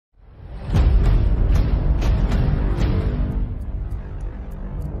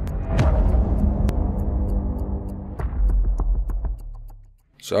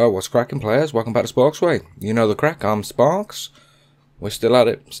So, what's cracking, players? Welcome back to SPARKZWAY. You know the crack, I'm Sparks. We're still at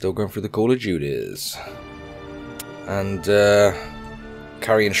it, still going through the Call of Duties. And,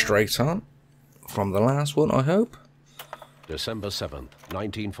 carrying straight on from the last one, I hope. December 7th,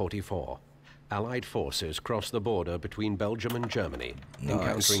 1944. Allied forces crossed the border between Belgium and Germany,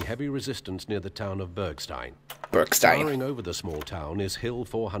 encountering heavy resistance near the town of Bergstein. Towering over the small town is Hill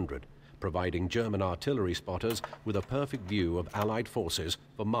 400, providing German artillery spotters with a perfect view of Allied forces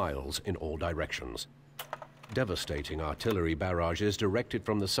for miles in all directions. Devastating artillery barrages directed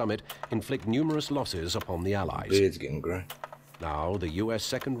from the summit inflict numerous losses upon the Allies. Beard's getting grey. Now the US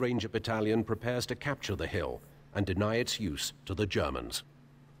 2nd Ranger Battalion prepares to capture the hill and deny its use to the Germans.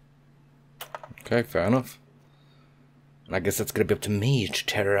 Okay, fair enough. And I guess that's gonna be up to me to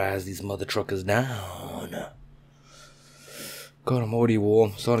terrorize these mother truckers down. God, I'm already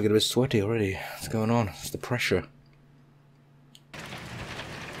warm. Starting to get a bit sweaty already. What's going on? It's the pressure.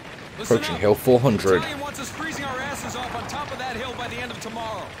 Approaching Hill 400. Wants us freezing our asses off on top of that hill by the end of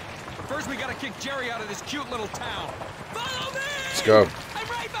tomorrow. But first we gotta kick Jerry out of this cute little town. Follow me! Let's go. I'm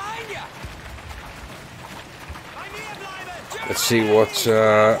right behind you. Let's see what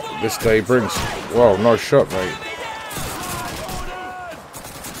this day brings. Whoa, nice shot, mate.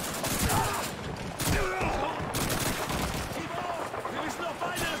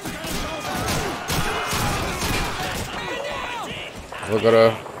 We've got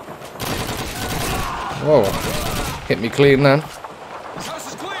a... Whoa, hit me clean then.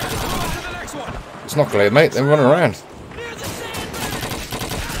 It's not clear, mate, they're running around.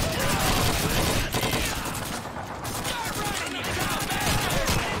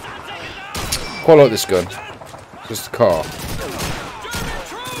 Quite like this gun. Just a car.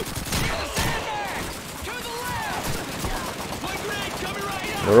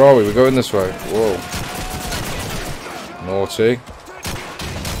 Where are we? We're going this way. Whoa. Naughty.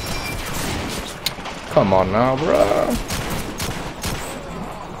 Come on now, bro.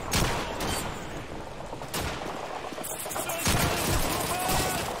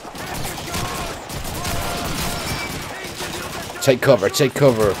 Take cover, take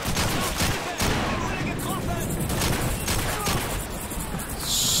cover.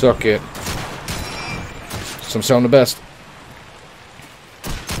 Suck it. Some sound the best.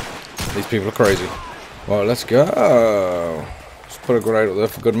 These people are crazy. Well, let's go. Let's put a grenade up there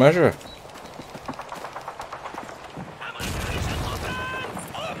for good measure.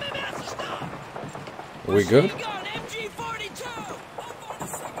 Are we good?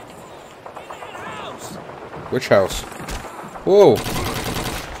 Which house? Whoa.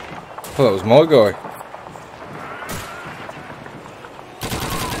 Oh, that was my guy.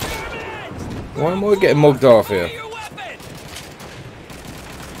 Why am I getting mugged off here?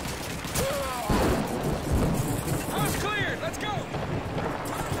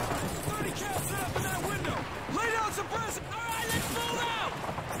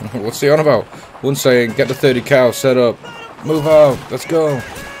 What's he on about? One saying, get the 30 cal set up. Move out. Let's go.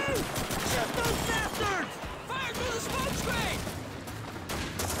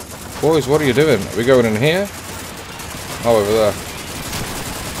 Boys, what are you doing? Are we going in here? Oh, over there.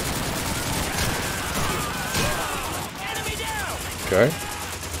 Okay.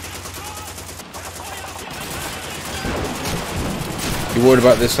 You worried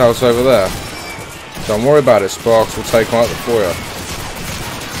about this house over there? Don't worry about it, Sparks. We'll take them out for you.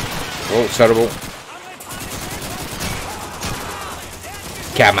 Oh, terrible.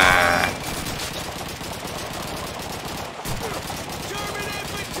 Come on.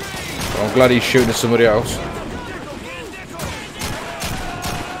 I'm glad he's shooting at somebody else.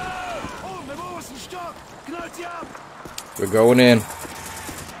 We're going in.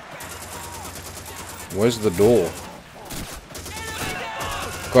 Where's the door?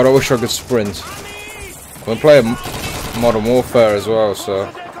 God, I wish I could sprint. I'm playing Modern Warfare as well,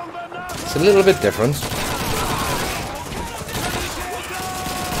 so it's a little bit different.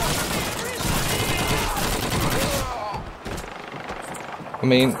 I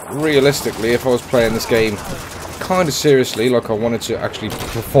mean, realistically, if I was playing this game kind of seriously, like I wanted to actually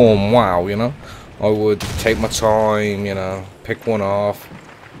perform WoW, you know, I would take my time, you know, pick one off,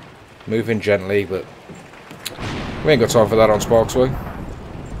 move in gently, but we ain't got time for that on SPARKZWAY.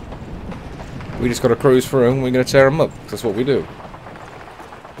 We just got to cruise through and we're going to tear them up. That's what we do.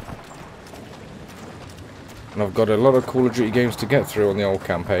 And I've got a lot of Call of Duty games to get through on the old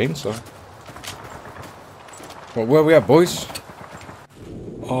campaign, so... Well, where are we at, boys?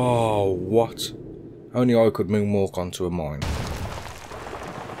 Oh, what? Only I could moonwalk onto a mine.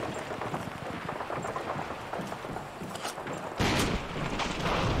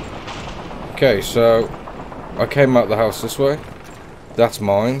 Okay, so I came out the house this way. That's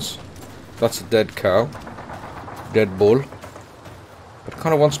mines. That's a dead cow. Dead bull. But it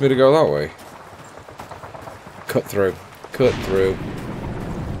kind of wants me to go that way. Cut through. Cut through.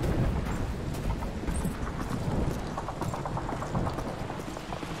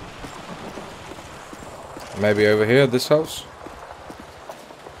 Maybe over here, this house?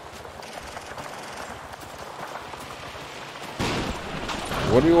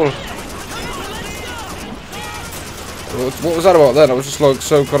 What are you all... What was that about then? I was just like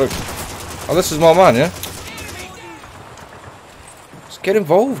so kind of... Oh, this is my man, yeah? Just get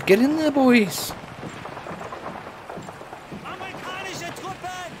involved. Get in there, boys.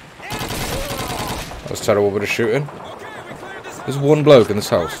 That was a terrible bit of shooting. There's one bloke in this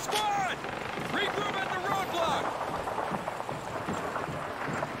house.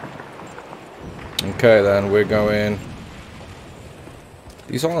 Okay, then we're going...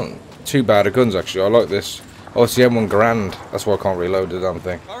 These aren't too bad of guns, actually. I like this. Oh, it's the M1 Grand. That's why I can't reload the damn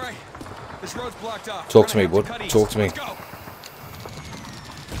thing. All right. This road's blocked off. Talk to me, bud. Talk to me.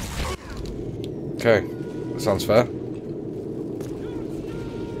 Okay, that sounds fair.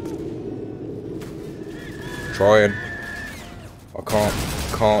 Trying. I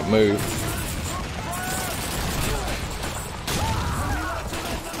can't move.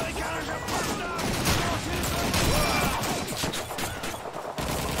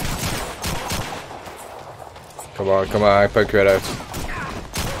 Come on, poke your head out.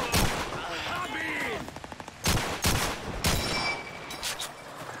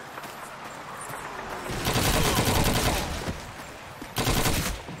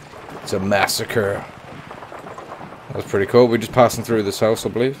 It's a massacre. That's pretty cool. We're just passing through this house, I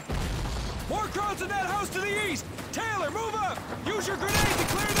believe. More crowds in that house to the east. Taylor, move up. Use your grenade to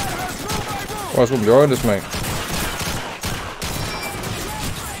clear that house room by room. Oh, there's one behind us, mate.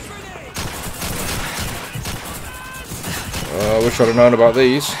 I wish I'd have known about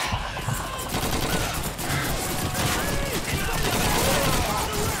these.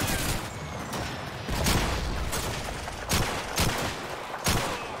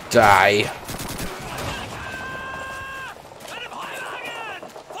 Die.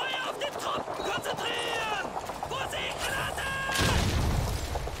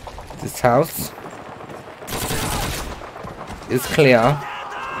 This house is clear.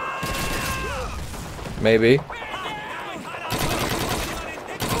 Maybe.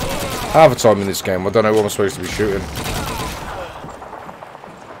 Half the time in this game, I don't know what I'm supposed to be shooting.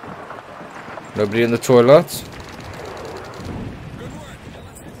 Nobody in the toilet?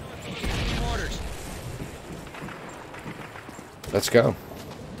 Let's go.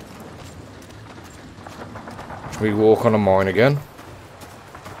 Should we walk on a mine again?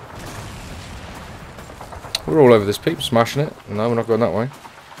 We're all over this peep, smashing it. No, we're not going that way.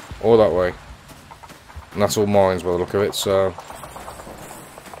 Or that way. And that's all mines by the look of it, so...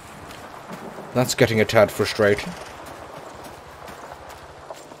 That's getting a tad frustrating.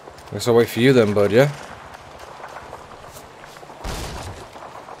 Guess I'll wait for you then, bud, yeah?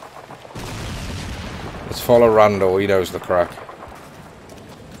 Let's follow Randall, he knows the crack.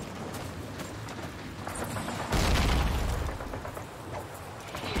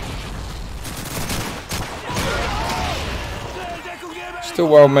 Still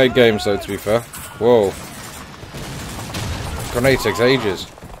well-made games, though, to be fair. Whoa. Grenade takes ages.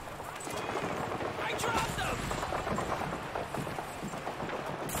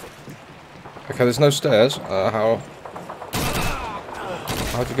 Okay, there's no stairs. How'd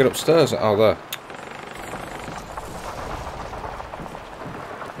you get upstairs? Oh, there.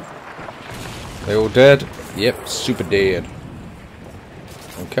 They all dead? Yep, super dead.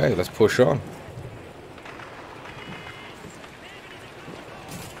 Okay, let's push on.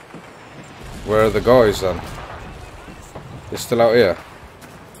 Where are the guys then? They're still out here.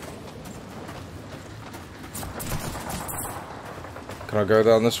 Can I go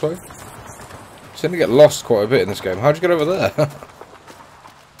down this way? I seem to get lost quite a bit in this game. How'd you get over there?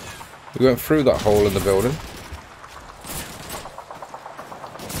 We went through that hole in the building.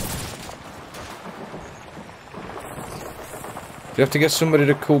 Do you have to get somebody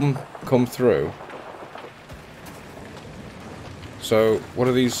to come through? So, what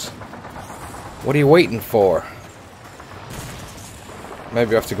are these... What are you waiting for?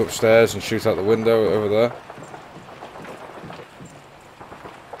 Maybe I have to go upstairs and shoot out the window over there.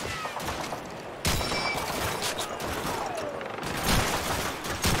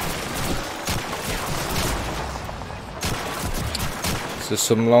 There's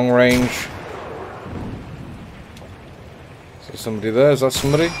some long range. Is there somebody there? Is that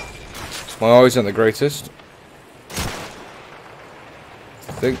somebody? My eyes aren't the greatest.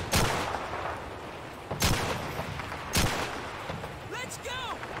 I think.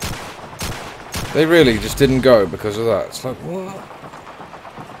 They really just didn't go because of that. It's like, what?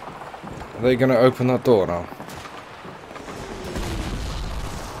 Are they going to open that door now?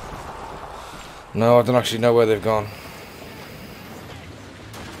 No, I don't actually know where they've gone.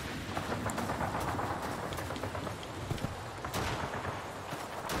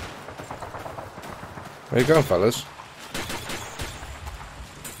 Where you going, fellas?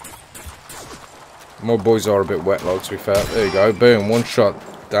 My boys are a bit wet, though, to be fair. There you go. Boom. One shot.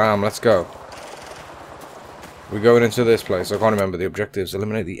 Damn, let's go. We're going into this place. I can't remember the objectives.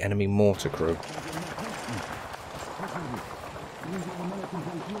 Eliminate the enemy mortar crew.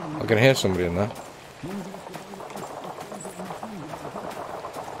 I can hear somebody in there.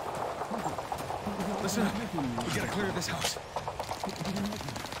 Listen up. We gotta clear this house.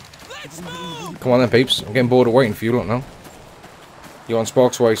 Let's move! Come on then, peeps. I'm getting bored of waiting for you, look now. You're on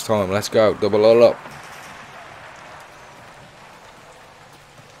SPARKZWAY's time. Let's go. Double all up.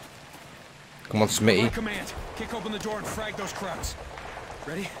 Come on, Smitty. Command. Kick open the door and frag those crowds.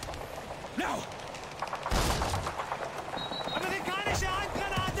 Ready? Now!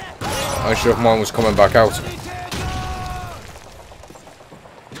 I was sure if mine was coming back out.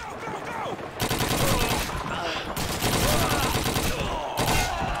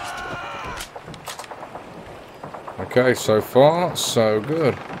 Okay, so far, so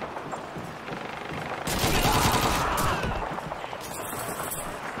good.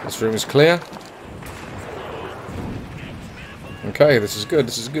 This room is clear. Okay, this is good,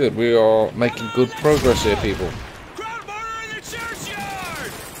 this is good. We are making good progress here, people. Crowd murder in the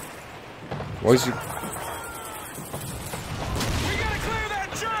churchyard! Why is he... We gotta clear that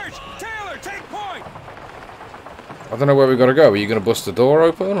church! Taylor, take point! I don't know where we gotta go. Are you gonna bust the door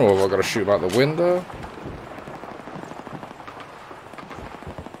open, or have I gotta shoot out the window?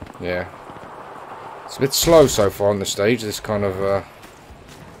 Yeah. It's a bit slow so far on the stage, this kind of,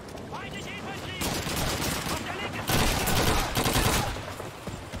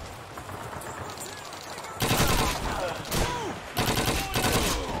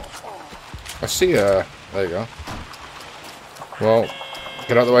 I see, there you go. Well,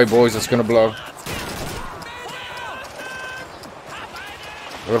 get out of the way, boys, it's gonna blow.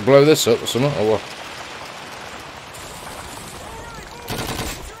 We're gonna blow this up or something, or what?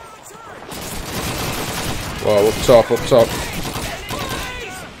 Whoa, up top, up top.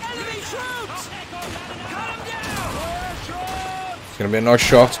 It's gonna be a nice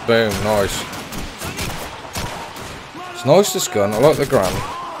shot. Boom, nice. It's nice, this gun. I like the gram.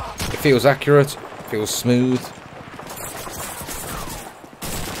 It feels accurate, it feels smooth.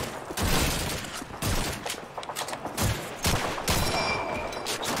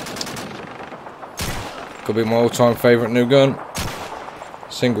 Could be my all-time favourite new gun.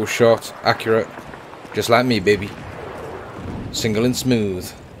 Single shot, accurate. Just like me, baby. Single and smooth.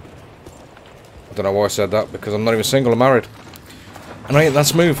 I don't know why I said that, because I'm not even single, I'm married. And I ain't that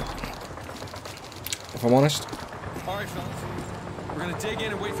smooth. If I'm honest. Alright, fellas. We're gonna dig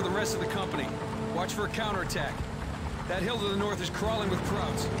in and wait for the rest of the company. Watch for a counterattack. That hill to the north is crawling with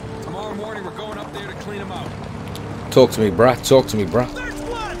crowds. Tomorrow morning we're going up there to clean them out. Talk to me, brat. Talk to me, brat. There's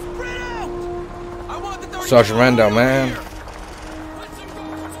blood! Spread out! I want the Sergeant Randall, man.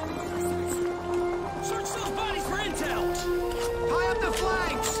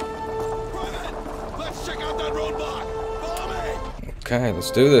 Okay,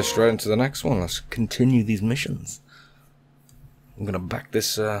 let's do this. Straight into the next one. Let's continue these missions. I'm gonna back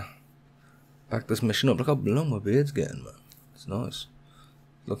this mission up. Look how blown my beard's getting, man. It's nice.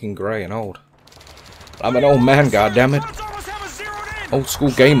 Looking grey and old. I'm an old man, goddammit. Old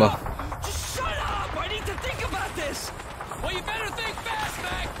school gamer. Just shut up! I need to think about this! Well, you better think fast,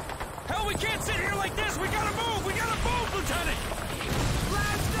 Mac! Hell, we can't sit here like this! We gotta move! We gotta move, Lieutenant!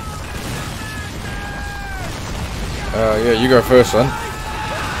 Yeah, you go first, son.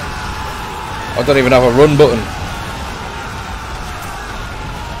 I don't even have a run button.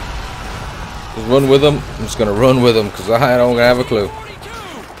 Just run with them. I'm just gonna run with them because I don't have a clue.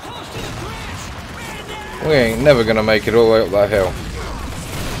 We ain't never gonna make it all the way up that hill.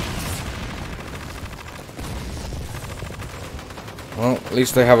 Well, at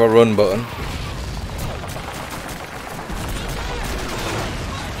least they have a run button.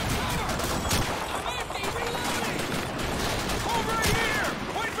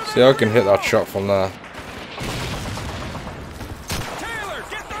 See, I can hit that shot from there. Taylor,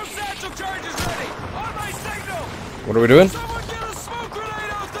 get those satchel charges ready! On my signal! What are we doing? Someone get a smoke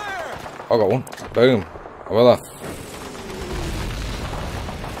grenade out there! I got one. Boom. How about that?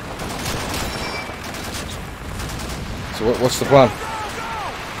 So what's the plan?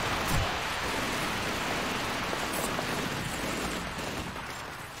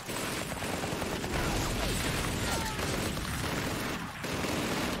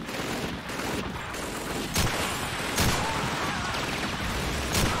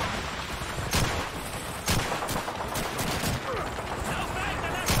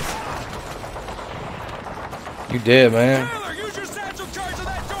 You did, man. Taylor, use your satchel charge of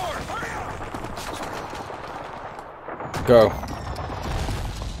that door. Hurry up. Go.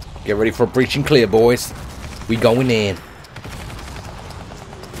 Get ready for a breach and clear, boys. We going in.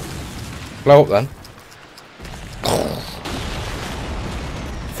 Blow up then.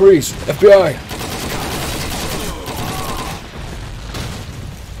 Freeze! FBI!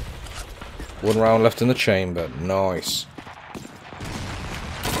 One round left in the chamber. Nice.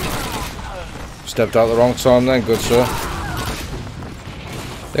 Stepped out the wrong time then, good sir.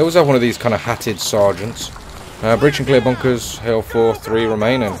 They always have one of these kind of hatted sergeants. Breach and clear bunkers. Hail 4-3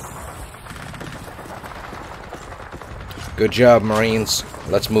 remaining. Good job, Marines.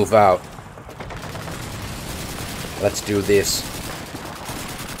 Let's move out. Let's do this.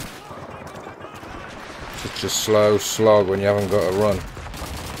 It's just slow slog when you haven't got to run.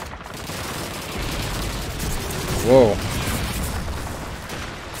 Whoa.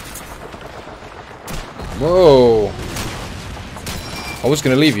 Whoa. I was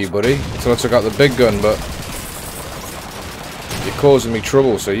going to leave you, buddy, until I took out the big gun, but you're causing me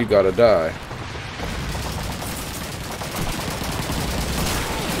trouble, so you gotta die.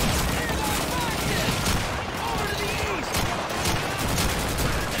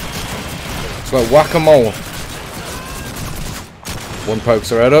 It's like whack-a-mole. One pokes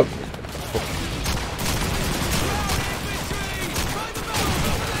her head up.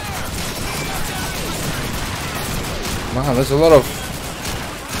 Man, there's a lot of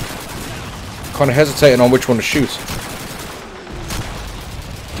kind of hesitating on which one to shoot.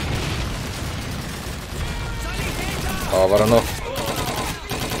 Oh, I've had enough.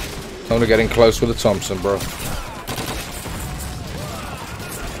 Time to get in close with the Thompson, bro.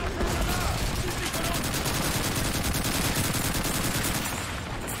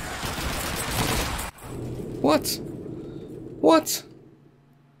 What? What?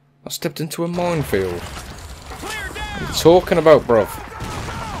 I stepped into a minefield. What are you talking about, bruv?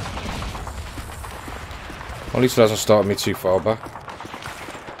 At least it hasn't started me too far back.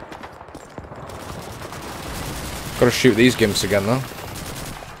 Gotta shoot these gimps again, though.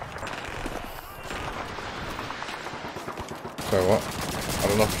 So what? I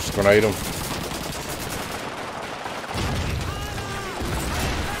don't know, just grenade them.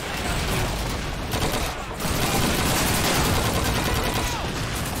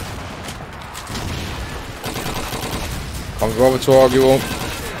 Can't go over to argue on.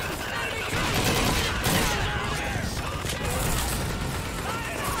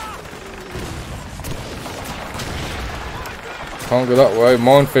 Can't go that way.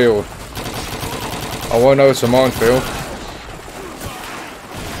 Minefield. I won't know it's a minefield.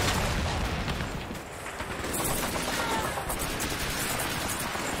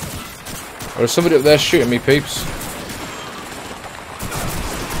 There's somebody up there shooting me, peeps.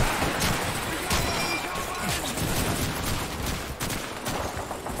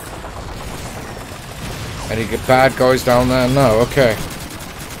 Any good bad guys down there? No, okay.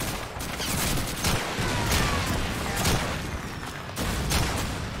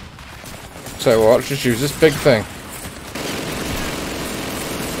 So what, let's just use this big thing.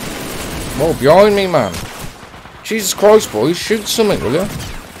 Whoa, behind me, man. Jesus Christ, boys, shoot something, will you?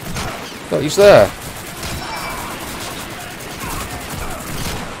 Look, he's there.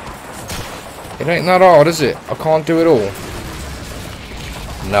 It ain't that hard, is it? I can't do it all.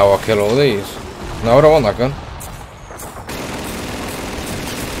 Now I'll kill all these. No, I don't want that gun.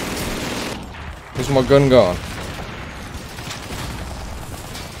 Where's my gun gone?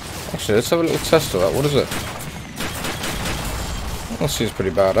 Actually, let's have a little test of that. What is it? That seems pretty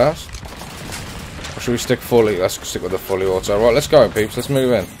badass. Or should we stick fully? Let's stick with the fully auto. Right, let's go, peeps. Let's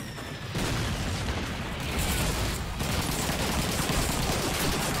move in.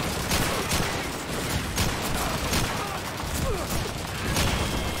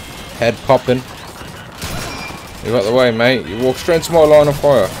 Head popping. You're out the way, mate. You walk straight into my line of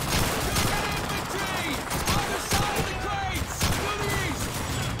fire.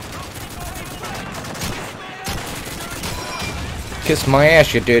 Kiss my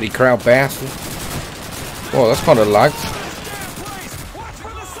ass, you dirty crowd bastard. Oh, that's kind of lagged.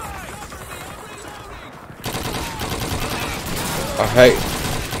 I hate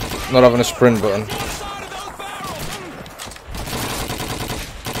not having a sprint button.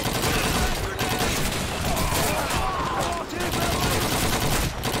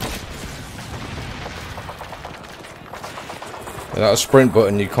 Without a sprint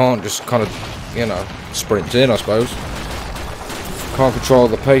button, you can't just kind of, you know, sprint in, I suppose. Can't control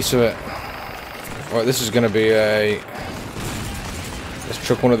the pace of it. Right, this is going to be a... Let's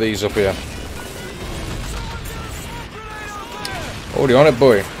chuck one of these up here. Already on it,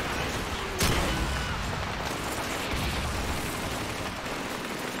 boy.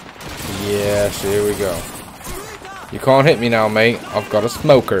 Yes, here we go. You can't hit me now, mate. I've got a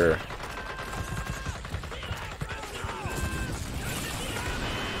smoker.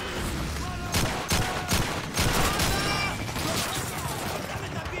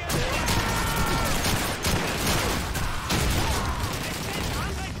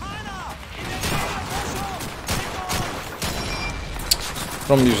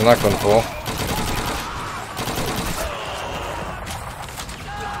 What I'm using that gun for.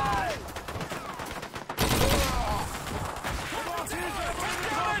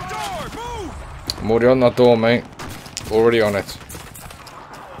 I'm already on that door, mate. Already on it.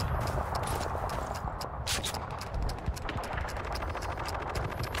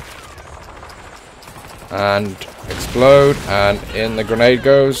 And explode, and in the grenade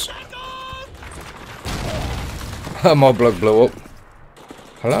goes. My blood blew up.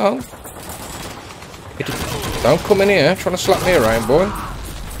 Hello? Don't come in here trying to slap me around, boy.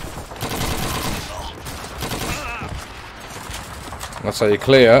 That's how you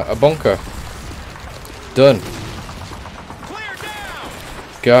clear a bunker. Done.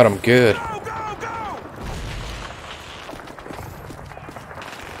 God, I'm good.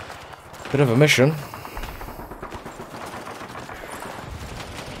 Bit of a mission.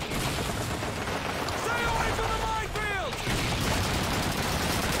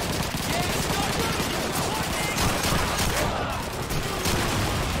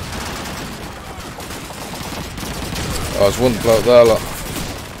 Oh, there's one bloke there, look.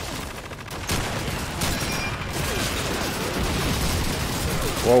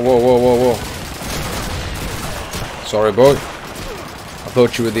 Whoa, whoa, whoa, whoa, whoa. Sorry, boy. I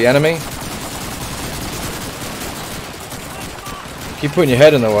thought you were the enemy. Keep putting your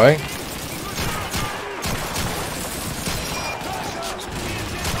head in the way.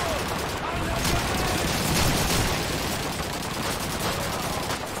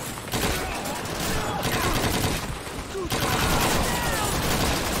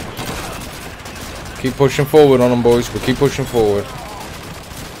 Keep pushing forward on them, boys. We keep pushing forward.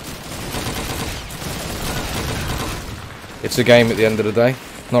 It's a game at the end of the day,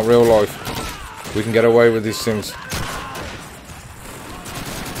 not real life. We can get away with these things.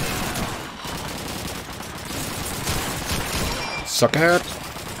 Suck it.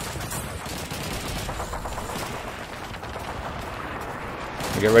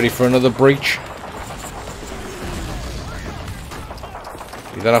 Get ready for another breach.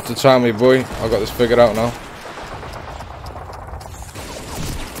 You don't have to tell me, boy. I've got this figured out now.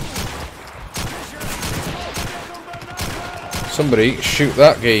 Somebody shoot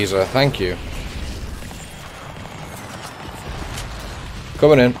that geezer. Thank you.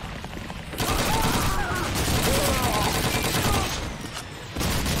 Coming in.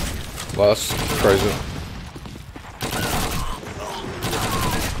 Well, that's crazy.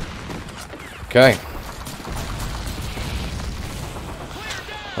 Okay.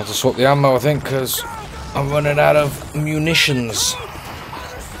 I'll have to swap the ammo, I think, because I'm running out of munitions.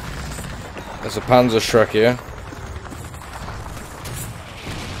 There's a Panzerschreck here.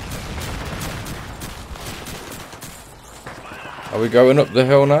 Are we going up the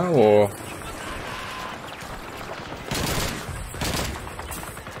hill now, or...?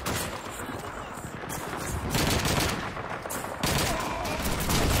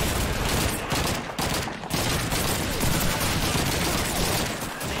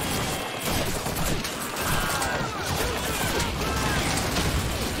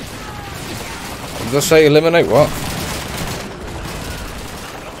 Did I say eliminate what?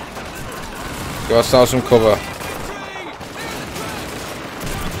 Gotta start some cover.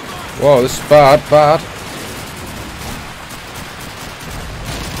 Whoa, this is bad, bad.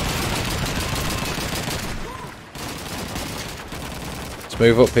 Let's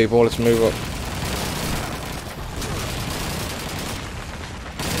move up, people, let's move up.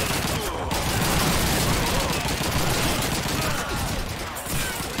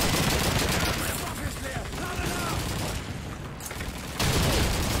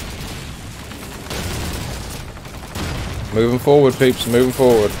 Moving forward, peeps, moving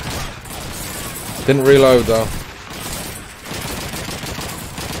forward. Didn't reload though.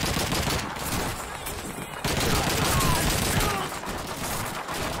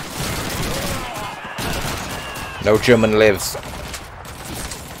 No German lives.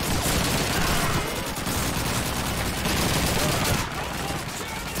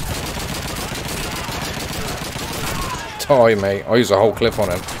 Die, mate. I use a whole clip on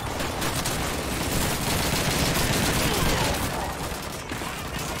him.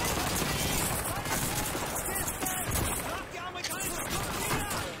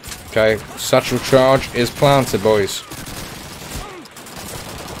 Okay, satchel charge is planted, boys.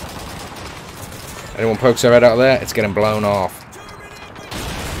 Anyone pokes their head out of there, it's getting blown off.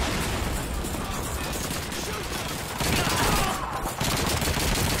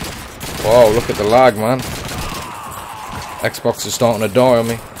 Whoa, look at the lag, man. Xbox is starting to die on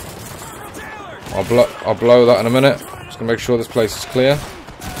me. I'll blow that in a minute. Just gonna make sure this place is clear.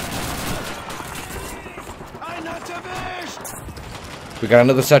 We got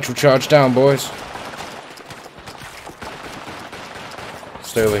another satchel charge down, boys.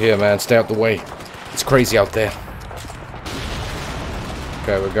 Stay over here, man. Stay out the way. It's crazy out there.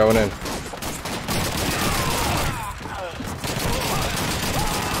 Okay, we're going in.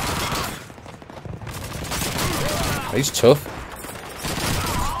 He's tough.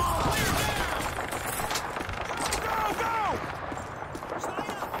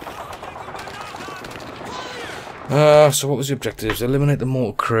 So what was the objectives? Eliminate the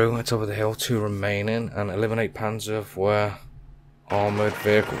mortar crew. It's over the hill. 2 remaining. And eliminate Panzerwehr armoured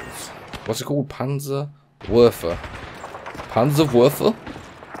vehicles. What's it called? Panzerwerfer. Panzerwerfer?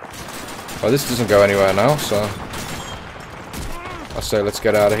 Oh, this doesn't go anywhere now, so I say let's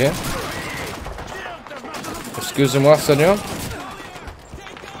get out of here. Excusez-moi, senor.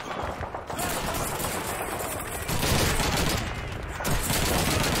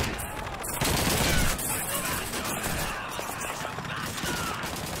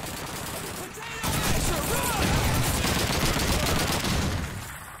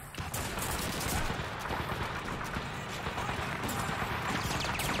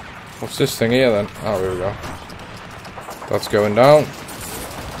 What's this thing here then? Oh, here we go. That's going down.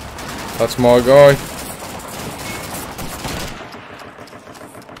 That's my guy.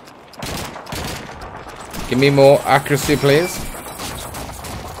 Give me more accuracy, please.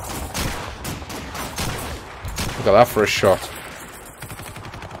 Look at that for a shot.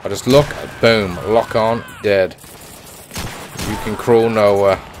 I just look, boom, lock on, dead. You can crawl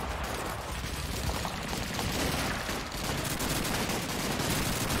nowhere.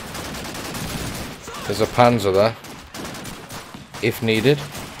 There's a Panzer there, if needed.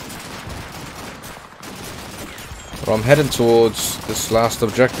 But I'm heading towards this last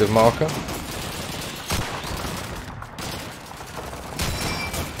objective marker.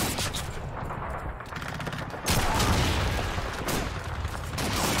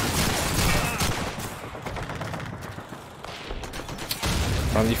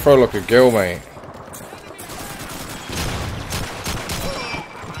 Man, you throw like a girl, mate.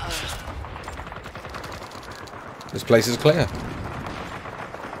 This place is clear.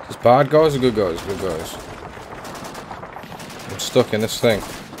 Just bad guys or good guys? Good guys. I'm stuck in this thing.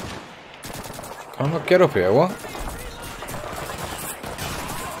 Can I not get up here? What?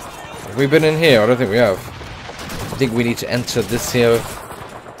 Have we been in here? I don't think we have. I think we need to enter this here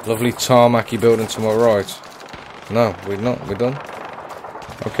lovely tarmacy building to my right. No, we're not. We're done.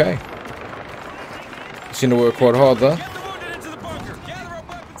 Okay. You seem to work quite hard there. Get the wounded into the bunker. Gather up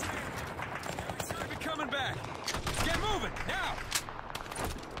weapons here. They'll be coming back. Get moving now.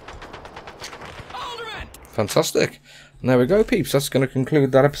 Alderman. Fantastic. And there we go, peeps. That's going to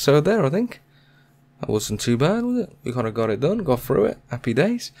conclude that episode there, I think. That wasn't too bad, was it? We kind of got it done, got through it. Happy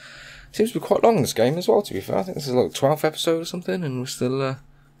days. Seems to be quite long, this game, as well, to be fair. I think this is like 12th episode or something, and we're still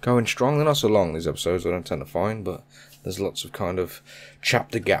going strong. They're not so long, these episodes, I don't tend to find, but there's lots of kind of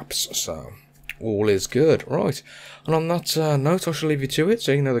chapter gaps, so all is good. Right. And on that note, I shall leave you to it,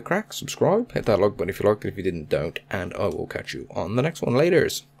 so you know the crack. Subscribe, hit that like button if you liked it. If you didn't, don't. And I will catch you on the next one.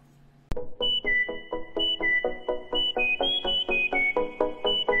 Laters.